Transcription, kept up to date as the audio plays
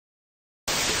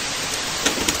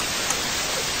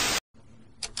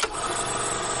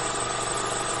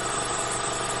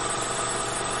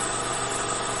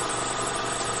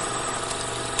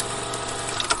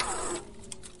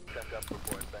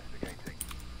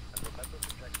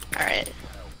Alright.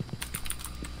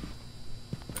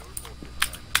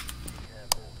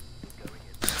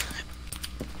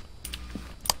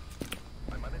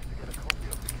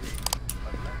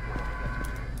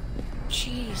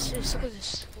 Jesus, look at this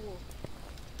school.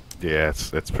 Yeah,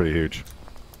 it's pretty huge.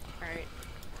 Alright.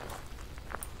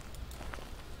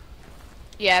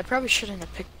 Yeah, I probably shouldn't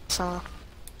have picked this up.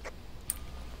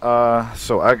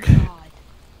 So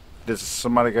does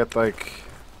somebody get like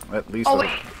at least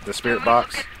the spirit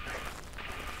box?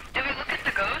 Did we look at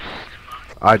the ghost?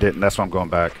 I didn't. That's why I'm going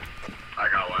back. I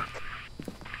got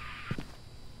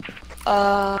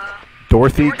one.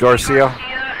 Dorothy Garcia.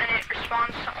 And it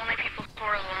responds to only people who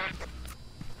are alone.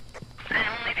 And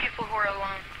only people who are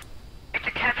alone. You have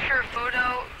to capture a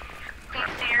photo, clean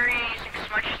the area using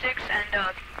smudge sticks,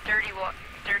 and dirty water.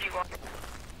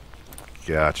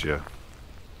 Gotcha.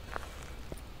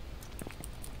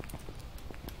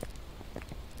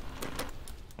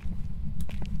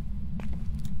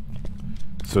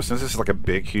 So since this is like a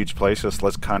big, huge place,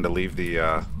 let's kind of leave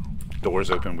the doors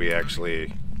open. We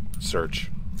actually search.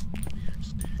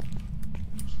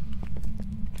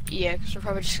 Yeah, because we're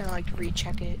probably just gonna like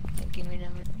recheck it, thinking we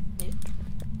never did it.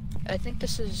 I think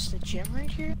this is the gym right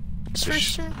here. This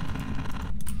first room?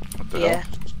 What the Yeah.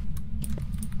 hell?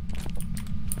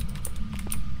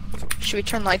 Should we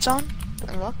turn lights on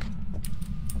and look?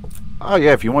 Oh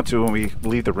yeah, if you want to, when we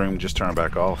leave the room, just turn it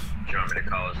back off. Do you want me to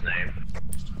call his name?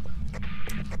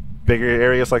 Bigger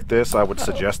areas like this, I would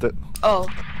suggest it. Oh.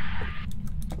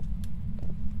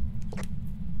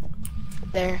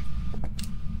 There.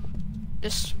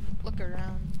 Just look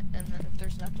around, and then if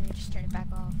there's nothing, you just turn it back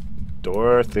off.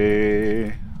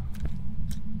 Dorothy.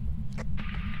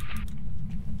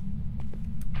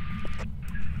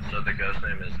 So the ghost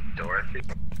name is Dorothy?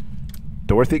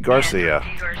 Dorothy Garcia.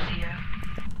 Dorothy Garcia.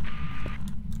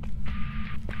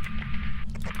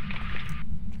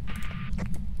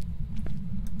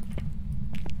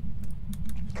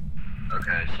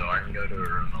 Okay, so I can go to a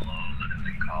room alone and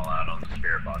then call out on the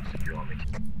spirit box if you want me to.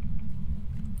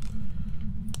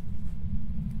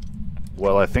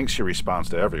 Well, I think she responds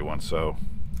to everyone, so...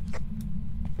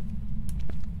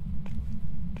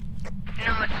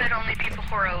 No, it said only people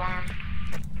who are alone.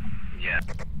 Yeah.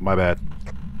 My bad.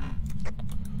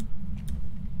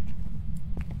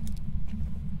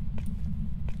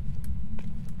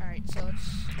 Alright, so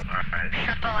let's... Alright.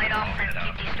 Shut the light off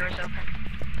and keep these doors open.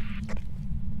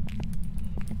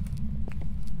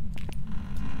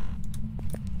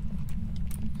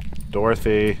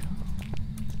 Dorothy.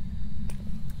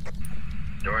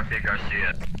 Dorothy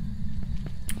Garcia.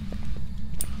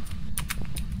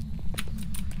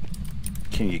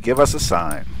 Can you give us a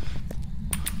sign?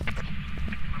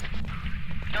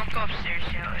 Don't go upstairs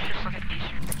yet, let's just look at these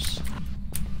rooms.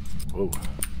 Whoa.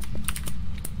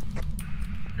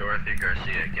 Dorothy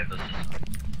Garcia, give us a sign.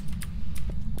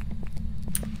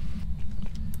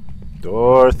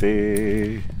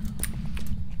 Dorothy.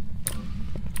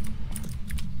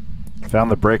 Found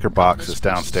the breaker box. It's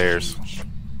downstairs.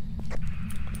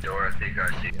 Dorothy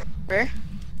Garcia. Where?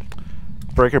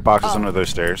 Breaker box is Oh. under those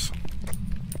stairs.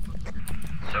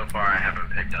 So far I haven't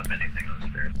picked up anything on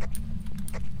spirit.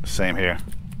 Same here.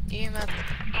 EMF.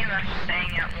 EMF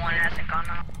staying at 1 hasn't gone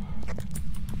up.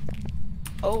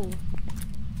 Oh.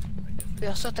 We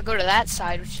also have to go to that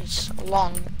side, which is a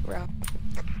long route.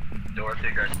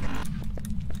 Dorothy Garcia.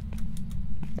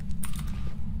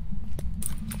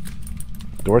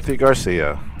 Dorothy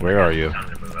Garcia, where are you?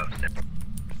 Time to move upstairs.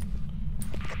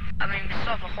 I mean, we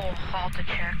still have a whole hall to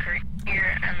check right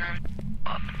here, and then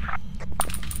up.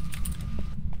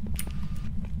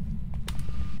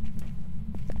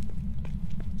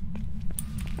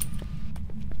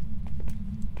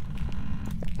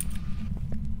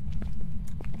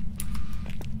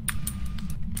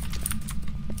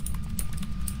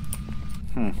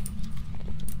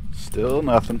 Still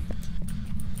nothing.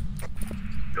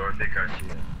 Dorothy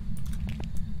Garcia.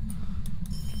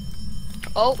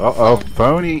 Oh. Uh-oh,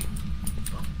 phony.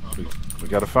 We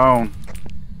got a phone.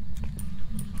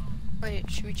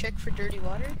 Wait, should we check for dirty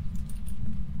water?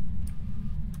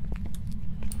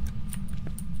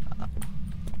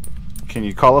 Can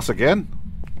you call us again?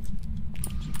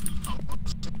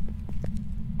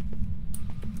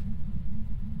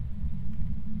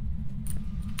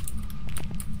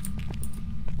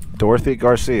 Dorothy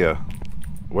Garcia,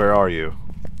 where are you?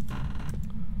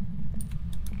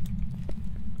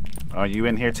 Are you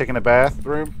in here taking a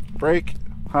bathroom break?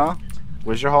 Huh?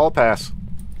 Where's your hall pass?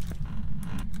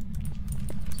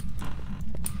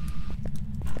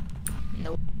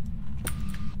 Nope.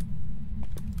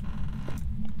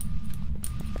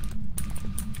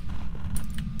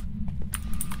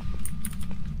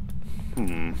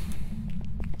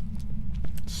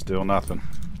 Still nothing.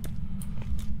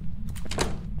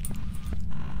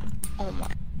 Oh my.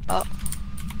 Oh.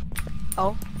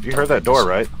 Oh. You heard that door,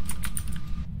 right?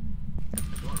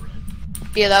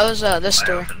 Yeah, that was this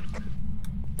door.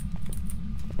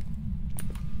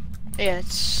 Yeah,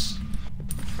 it's.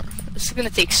 This is gonna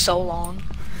take so long.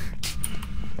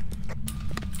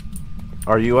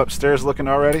 Are you upstairs looking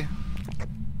already?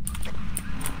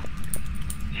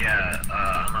 Yeah,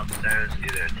 I'm upstairs.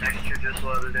 Either texture just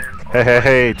loaded in. Or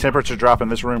Hey, temperature drop in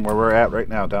this room where we're at right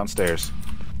now, downstairs.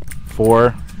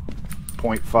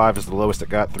 4.5 is the lowest it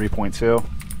got, 3.2.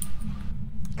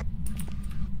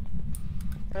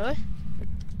 Really?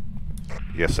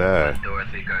 Yes, sir.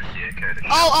 Dorothy Garcia code.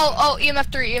 Oh,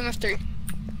 EMF 3, EMF 3.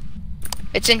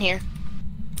 It's in here.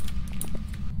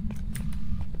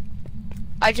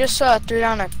 I just threw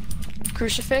down a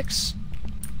crucifix.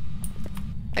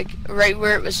 Like, right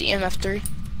where it was EMF 3.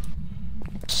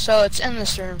 So it's in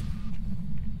this room.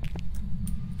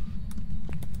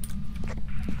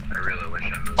 I really wish I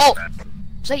moved Oh! back.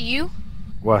 Is that you?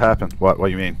 What happened? What do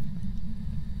you mean?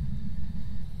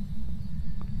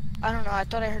 I don't know, I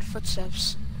thought I heard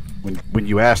footsteps. When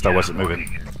you asked, I wasn't I'm moving.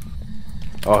 walking in.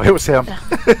 Oh, it was him.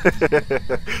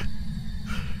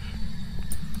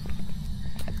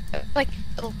 Like,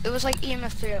 it was like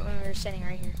EMF 3 when we were standing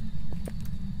right here.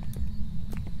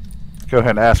 Go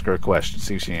ahead and ask her a question,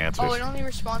 see if she answers. Oh, it only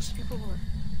responds to people who are...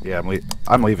 Yeah,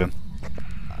 I'm leaving.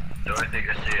 Dorothy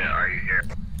Garcia, are you here?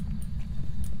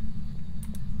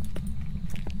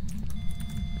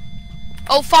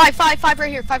 Oh, 5 right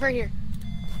here, 5 right here.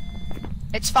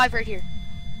 It's 5 right here.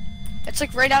 It's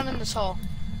like right out in this hall.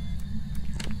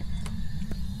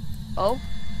 Oh?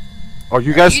 Oh,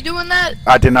 you guys? Are you doing that?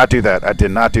 I did not do that. I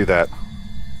did not do that.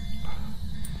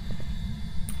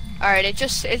 Alright, it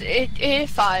hit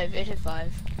 5. It hit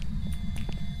 5.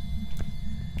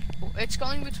 It's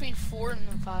going between 4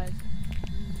 and 5.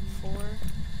 4.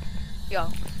 Yo.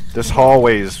 This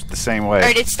hallway is the same way.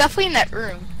 Alright, it's definitely in that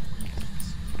room.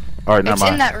 Alright, never It's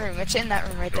mind. in that room. It's in that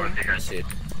room right there. Dorothy Garcia.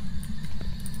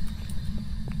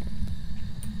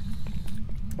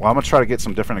 Well, I'm gonna try to get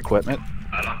some different equipment.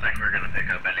 I don't think we're gonna pick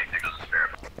up anything on the spirit.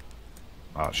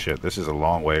 Oh shit, this is a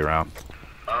long way around.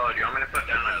 Oh, do you want me to put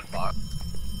down a box?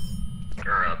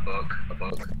 Or a book? A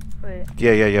book? Wait.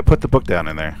 Yeah. Put the book down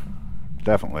in there.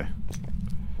 Definitely.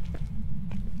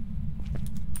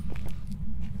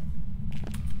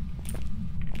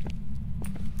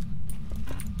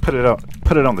 Put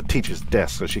it on the teacher's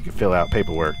desk so she can fill out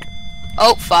paperwork.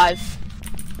 Oh, 5.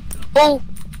 Oh!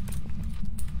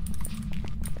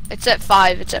 It's at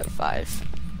 5. It's at 5.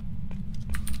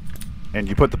 And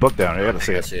you put the book down. I gotta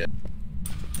see it.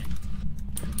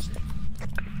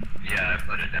 Yeah, I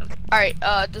put it down. Alright,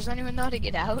 does anyone know how to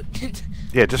get out?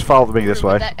 Yeah, just follow me this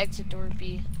Where way. would that exit door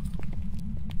be?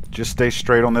 Just stay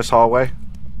straight on this hallway,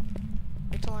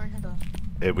 Wait till I learn how to...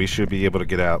 and we should be able to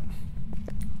get out.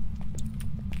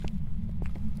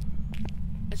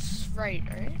 It's right?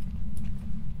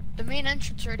 The main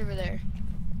entrance right over there.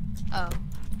 Oh.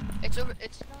 It's over...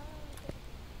 It's not...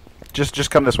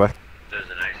 Just come this way. There's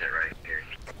an exit right here.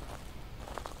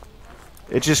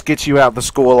 It just gets you out the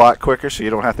school a lot quicker, so you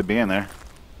don't have to be in there.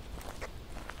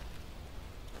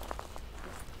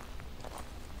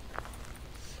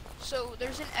 So,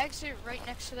 there's an exit right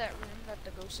next to that room that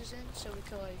the ghost is in, so we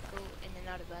could, like, go in and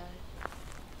out of that.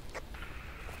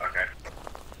 Okay.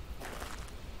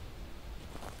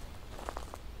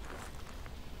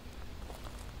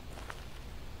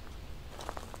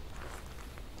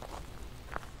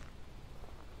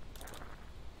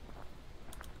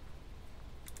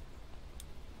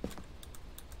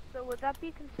 So, would that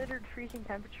be considered freezing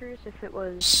temperatures if it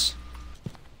was...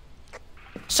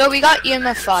 So, we got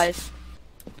EMF 5.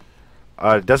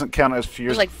 It doesn't count as It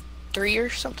was like 3 or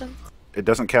something? It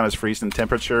doesn't count as freezing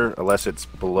temperature unless it's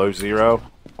below 0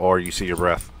 or you see your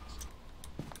breath.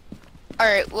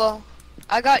 Alright, well,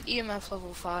 I got EMF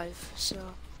level 5,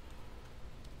 so...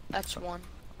 That's 1.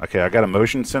 Okay, I got a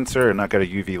motion sensor and I got a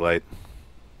UV light.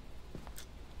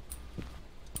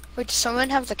 Wait, does someone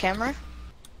have the camera?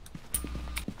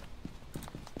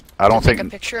 I don't Take a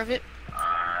think. picture of it?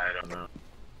 I don't know.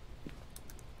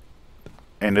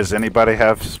 And does anybody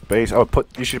have space? Oh,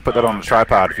 you should put that on the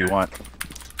tripod if you want.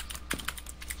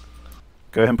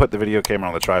 Go ahead and put the video camera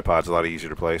on the tripod. It's a lot easier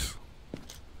to place.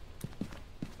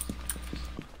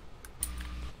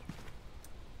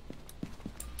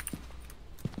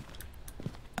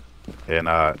 And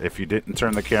if you didn't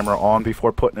turn the camera on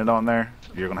before putting it on there,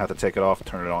 you're going to have to take it off,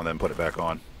 turn it on, then put it back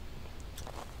on.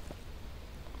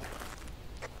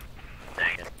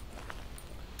 Dang it.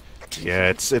 Yeah,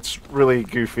 it's really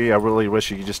goofy. I really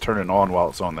wish you could just turn it on while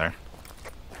it's on there.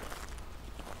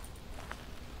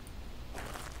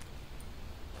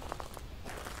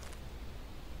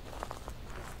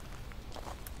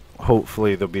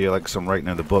 Hopefully there'll be like some writing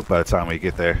in the book by the time we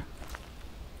get there.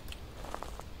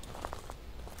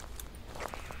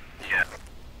 Yeah.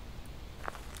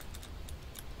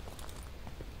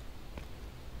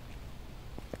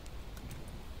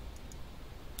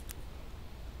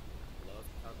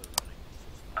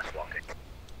 That's walking.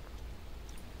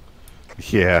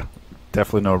 Yeah,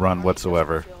 definitely no run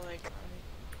whatsoever.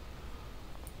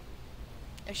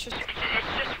 It's just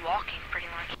It's just walking, pretty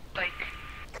much. Like,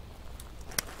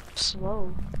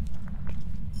 slow.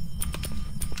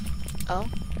 Oh.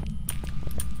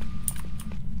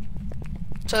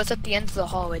 So it's at the end of the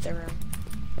hallway, the room.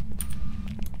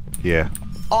 Yeah.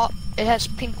 Oh, it has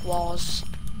pink walls.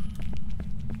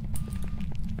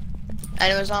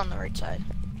 And it was on the right side.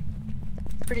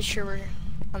 Pretty sure we're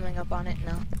coming up on it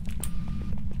now.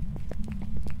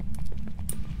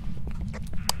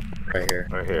 Right here.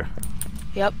 Right here.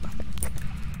 Yep.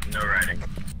 No writing.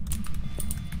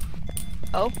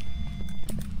 Oh.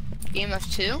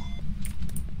 EMF 2.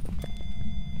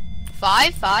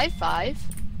 5, 5, 5.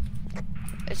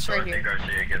 It's right Dorothy here.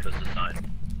 Garcia, give us a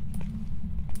sign.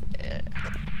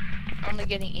 Only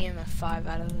getting EMF 5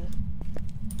 out of it.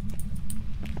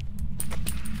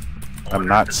 I'm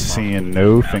not seeing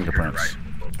no fingerprints.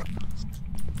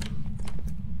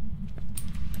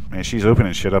 Man, she's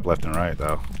opening shit up left and right,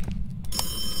 though.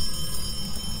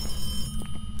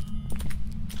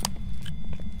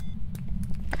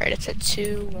 Alright, it's at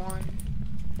 2, 1.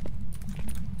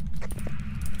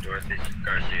 Dorothy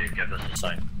Garcia, give us a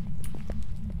sign.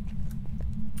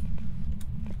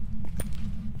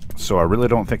 So I really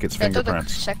don't think it's Do I throw the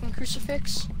fingerprints. second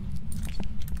crucifix?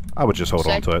 I would just hold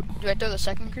on to it. Do I throw the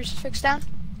second crucifix down?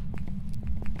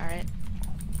 Alright.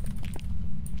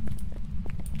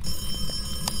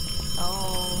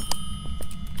 Oh.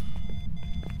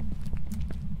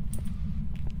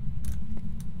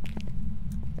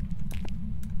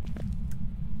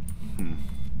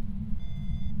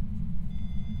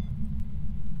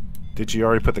 Did you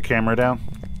already put the camera down?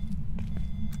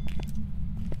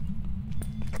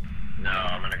 No,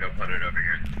 I'm gonna go put it over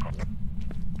here.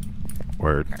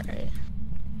 Word. Alright.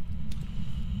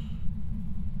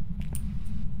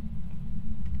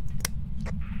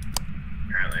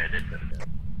 Apparently I did put it down.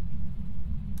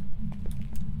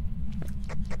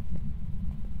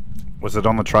 Was it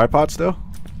on the tripod still?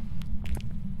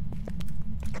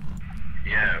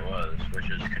 Yeah, it was, which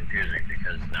is confusing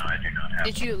because now I do not have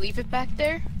Did you leave it back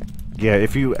there? Yeah,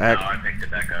 if you No, act, I picked it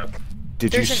back up.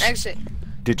 did There's you an exit.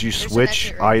 did you there's an switch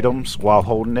exit right items while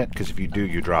holding it? Because if you do,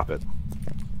 you drop it.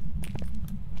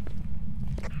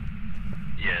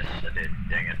 Yes, I did.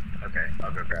 Dang it. Okay,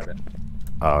 I'll go grab it.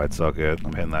 Oh, it's all good.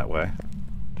 I'm heading that way.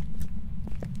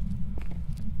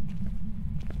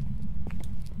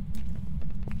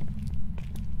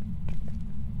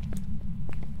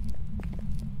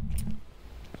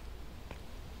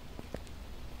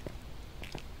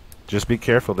 Just be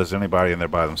careful. There's anybody in there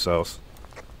by themselves.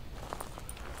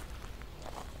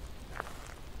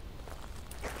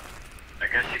 I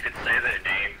guess you could say their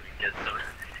name and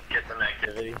get some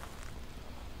activity.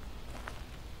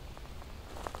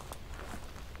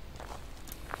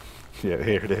 Yeah,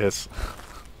 here it is.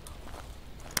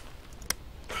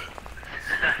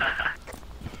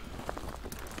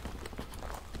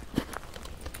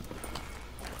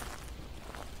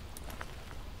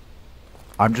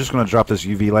 I'm just going to drop this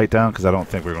UV light down because I don't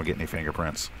think we're going to get any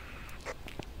fingerprints.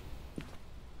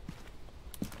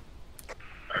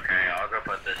 Okay, I'll go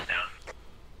put this down.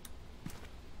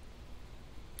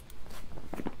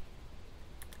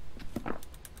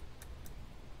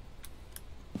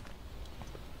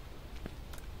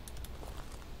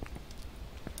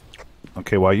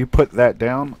 Okay, while you put that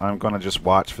down, I'm going to just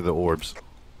watch for the orbs.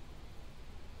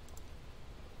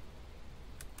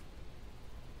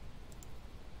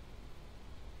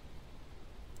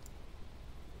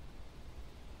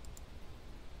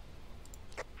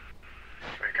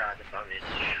 Swear to God, the phone needs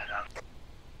to shut up.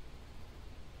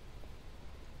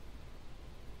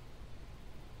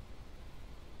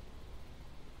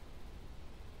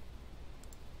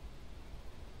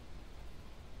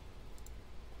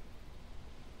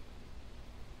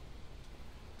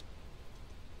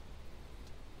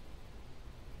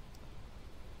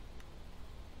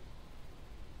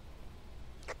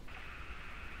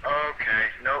 Okay,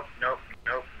 nope, nope,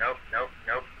 nope, nope, nope,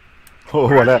 nope. Oh,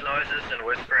 what There's that? noises and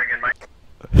whispering in my...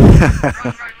 run, run,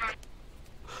 run.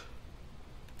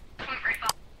 Point right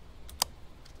up.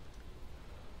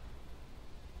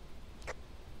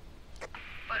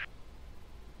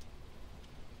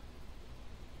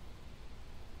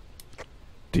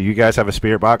 Do you guys have a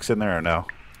spirit box in there or no?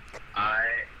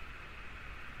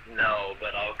 No,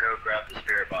 but I'll go grab the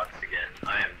spirit box again.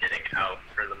 I am getting out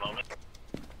for the moment.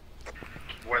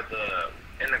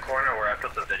 In the corner where I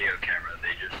put the video camera, they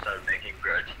just started making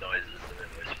grudge noises and then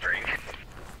whispering.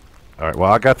 Alright,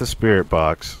 well I got the spirit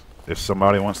box. If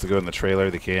somebody wants to go in the trailer,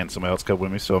 they can. Somebody else come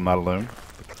with me so I'm not alone.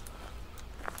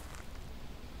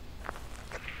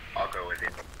 I'll go with you.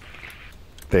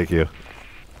 Thank you.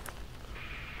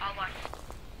 I'll watch.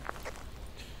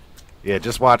 Yeah,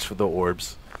 just watch for the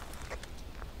orbs.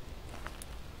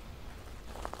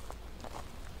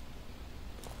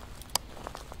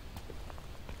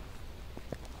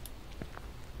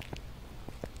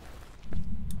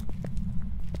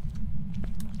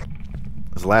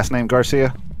 Is the last name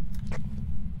Garcia?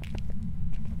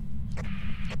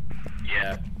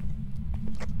 Yeah.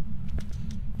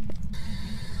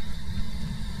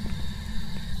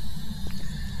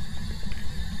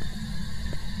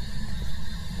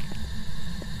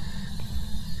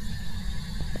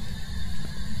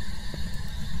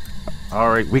 All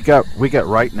right, we got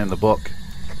writing in the book.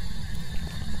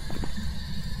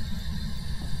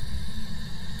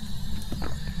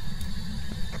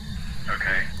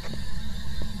 Okay.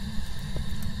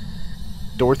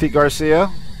 Dorothy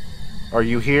Garcia, are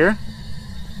you here?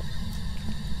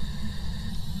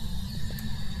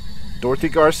 Dorothy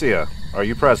Garcia, are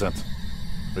you present?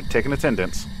 We're taking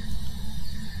attendance.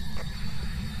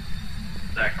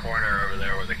 That corner over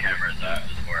there where the camera's at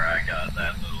is where I got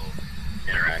that little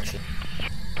interaction.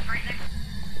 Right next.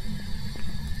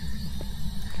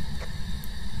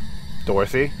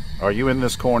 Dorothy, are you in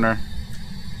this corner?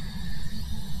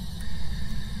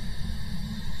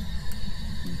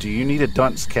 Do you need a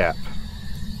dunce cap?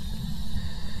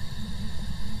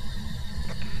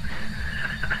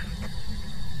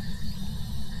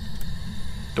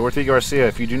 Dorothy Garcia,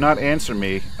 if you do not answer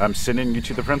me, I'm sending you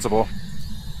to the principal.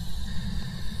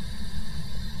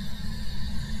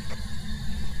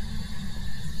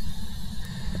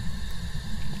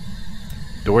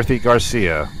 Dorothy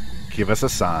Garcia, give us a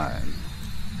sign.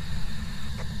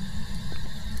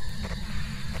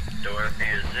 Dorothy,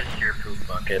 is this your poop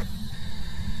bucket?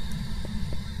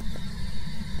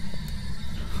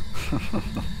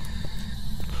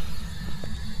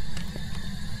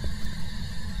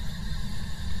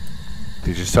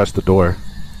 You just touched the door.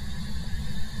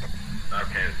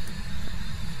 Okay.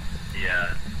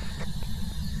 Yeah.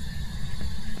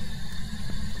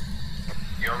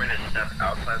 You want me to step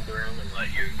outside the room and let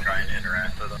you try and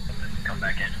interact with them and come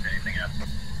back in if anything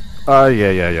happens?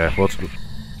 Yeah.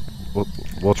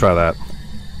 We'll try that.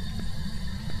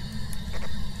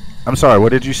 I'm sorry,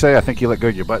 what did you say? I think you let go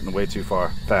of your button way too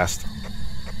far. Fast.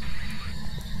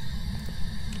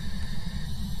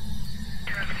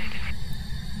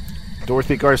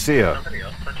 Dorothy Garcia. Somebody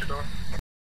else touch your door?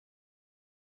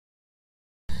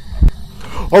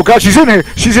 Oh god, she's in here!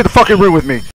 She's in the fucking room with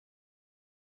me!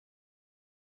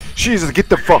 Jesus, get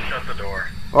the fuck... Shut the door.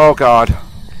 Oh god.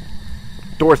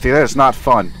 Dorothy, that is not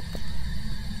fun.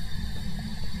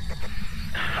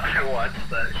 I watched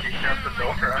that. She shut the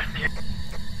door on you.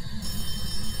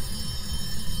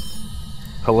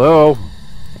 Hello?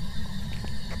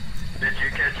 Did you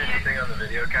catch anything on the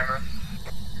video camera?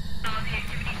 The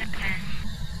activity's at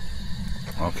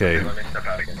 10. Okay. Let me step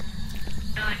out again.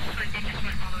 No, it just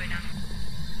went all the way down.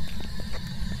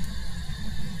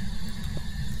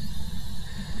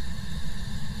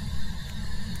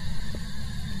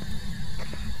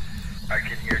 I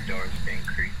can hear doors being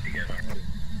creaked again already.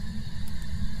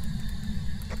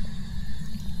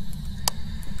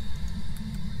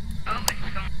 Oh,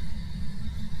 it's gone.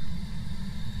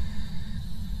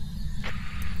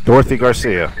 Dorothy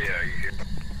Garcia. Yeah, you hear?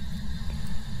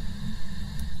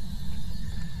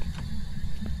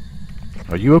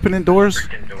 Are you opening doors?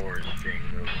 Freaking doors being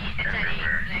moved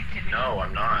everywhere. No,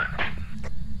 I'm not.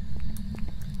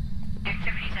 The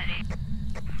activity's at 8.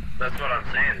 That's what I'm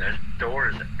saying. There's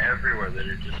doors everywhere that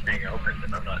are just being opened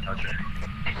and I'm not touching it.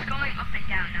 It's going up and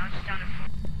down. Now it's down to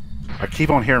 4. I keep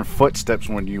on hearing footsteps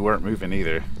when you weren't moving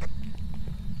either.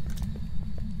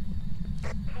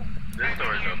 This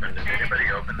door is open. Did anybody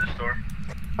open this door?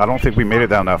 I don't think we made it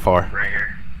down that far. Right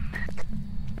here.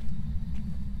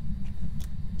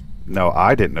 No,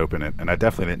 I didn't open it, and I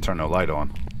definitely didn't turn no light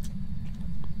on.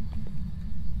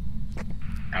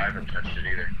 I haven't touched it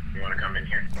either. You want to come in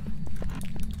here?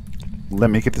 Let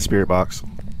me get the spirit box.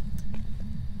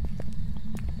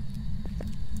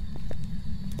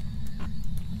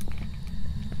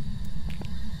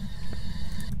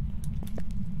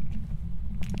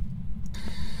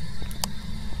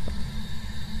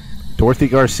 Dorothy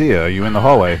Garcia, are you in the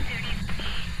hallway?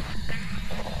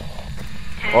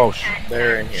 10. Oh,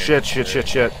 They're in here. shit, shit, shit,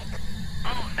 shit.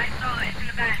 Oh, I saw it. It's in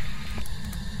the back.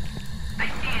 I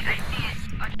see it. I see it.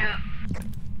 Watch out.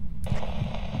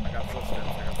 I got footsteps.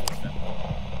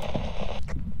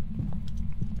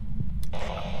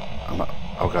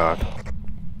 Oh god.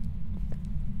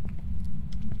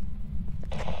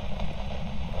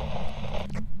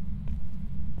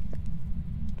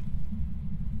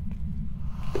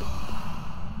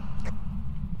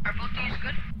 Are both these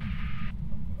good?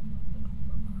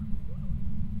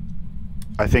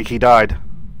 I think he died.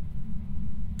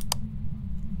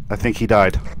 I think he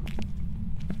died.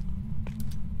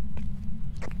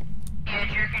 Yeah,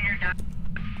 jerk and you're done.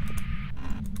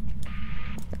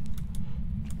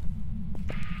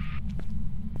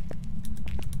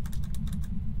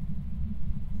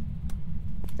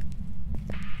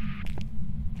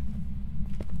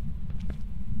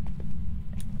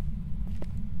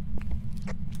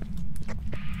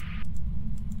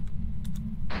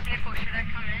 Staple, should I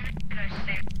come in? Should I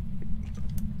stay?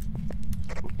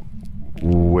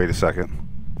 Wait a second.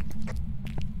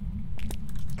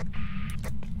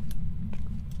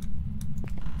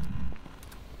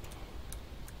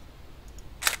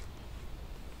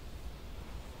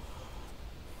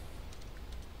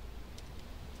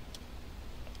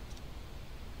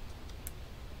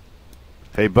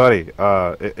 Hey buddy,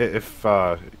 if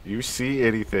you see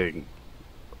anything,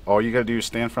 all you gotta do is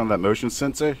stand in front of that motion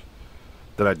sensor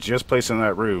that I just placed in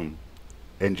that room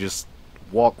and just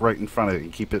walk right in front of it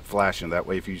and keep it flashing. That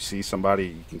way if you see somebody,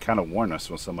 you can kind of warn us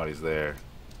when somebody's there.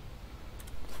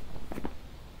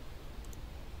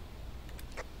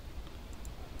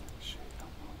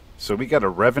 So we got a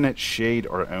Revenant, Shade,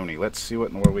 or Oni. Let's see what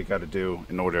in the world we got to do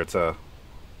in order to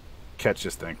catch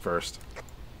this thing first.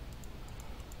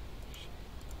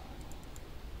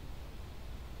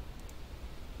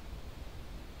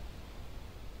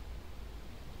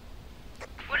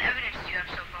 What evidence do you have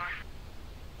so far?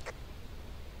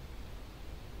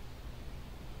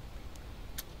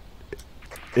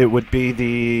 It would be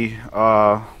the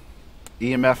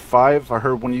EMF 5, I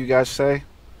heard one of you guys say.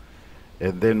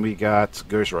 And then we got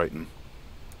ghostwriting.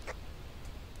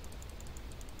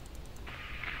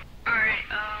 Alright,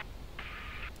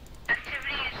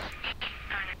 activity is 8.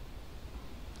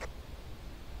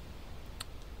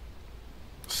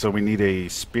 So we need a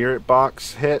spirit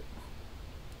box hit,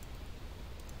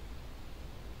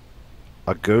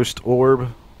 a ghost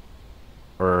orb,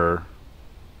 or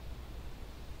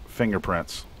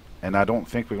fingerprints. And I don't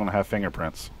think we're going to have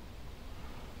fingerprints.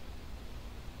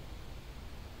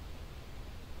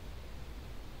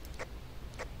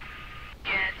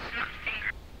 Yeah, it's not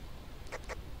finger.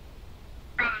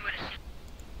 Probably would have seen.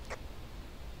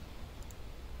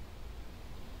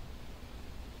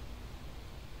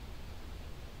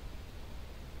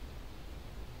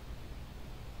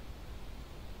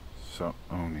 So,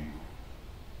 Oni.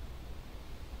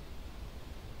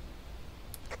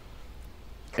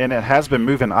 And it has been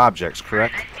moving objects,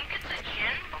 correct? I think it's a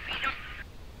gin, but we don't.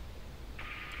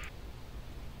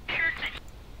 Sure, it's a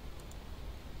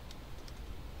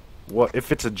Well,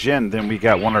 if it's a djinn, then we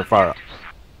got one of our...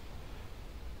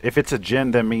 If it's a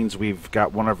djinn, that means we've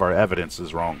got one of our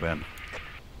evidences wrong then.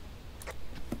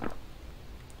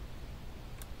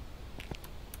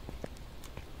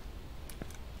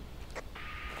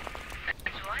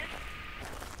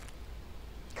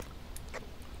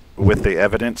 With the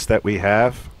evidence that we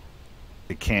have,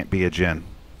 it can't be a djinn.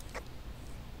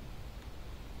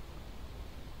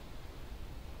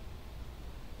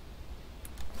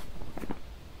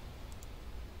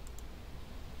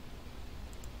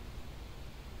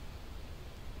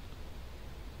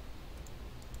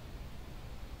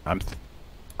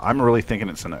 I'm really thinking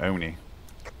it's an Oni.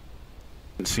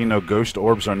 Didn't see no ghost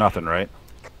orbs or nothing, right?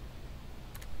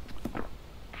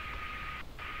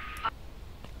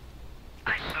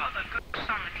 I saw the ghost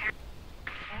on the camera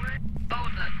before. Oh,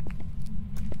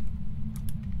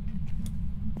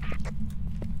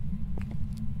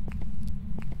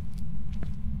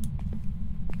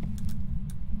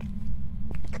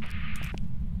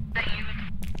 that you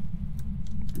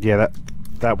would. Yeah,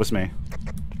 that was me.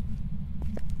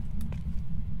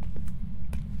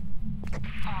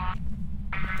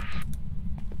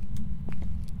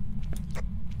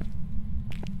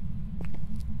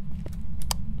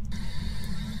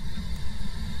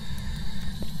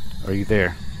 Are you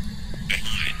there?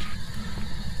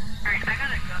 Alright, I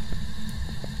gotta go.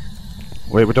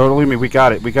 Wait, but don't leave me. We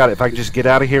got it. We got it. If I can just get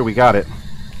out of here, we got it.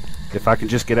 If I can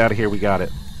just get out of here, we got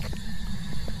it.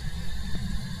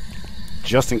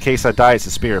 Just in case I die, it's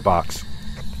a spirit box.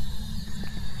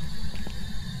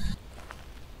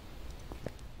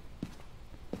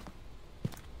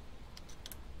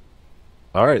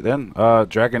 Alright then.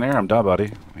 Dragonair, I'm done,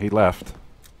 buddy. He left.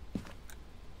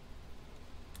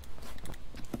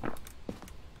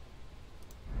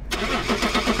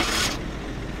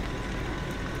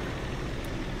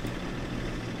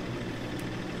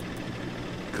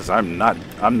 Cause I'm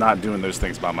not doing those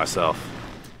things by myself.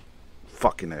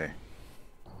 Fucking A.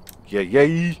 Yeah,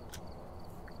 yay!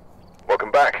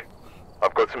 Welcome back.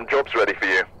 I've got some jobs ready for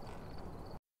you.